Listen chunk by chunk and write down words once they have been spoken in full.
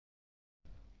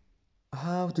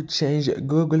How to change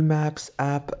Google Maps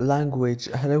app language.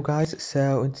 Hello guys,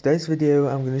 so in today's video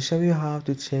I'm going to show you how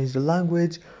to change the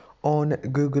language on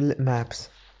Google Maps.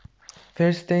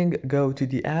 First thing, go to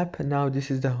the app. Now this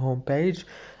is the home page,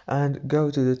 and go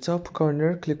to the top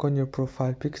corner, click on your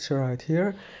profile picture right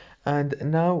here, and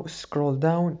now scroll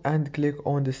down and click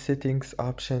on the settings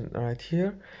option right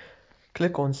here.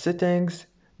 Click on settings.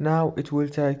 Now it will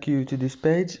take you to this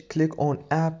page. Click on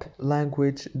app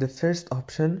language, the first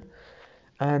option,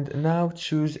 and now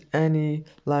choose any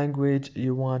language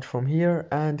you want from here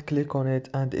and click on it,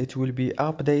 and it will be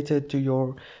updated to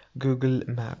your Google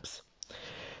Maps.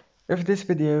 If this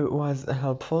video was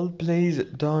helpful, please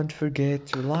don't forget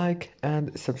to like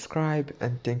and subscribe,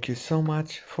 and thank you so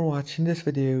much for watching this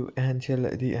video until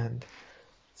the end.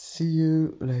 See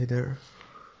you later.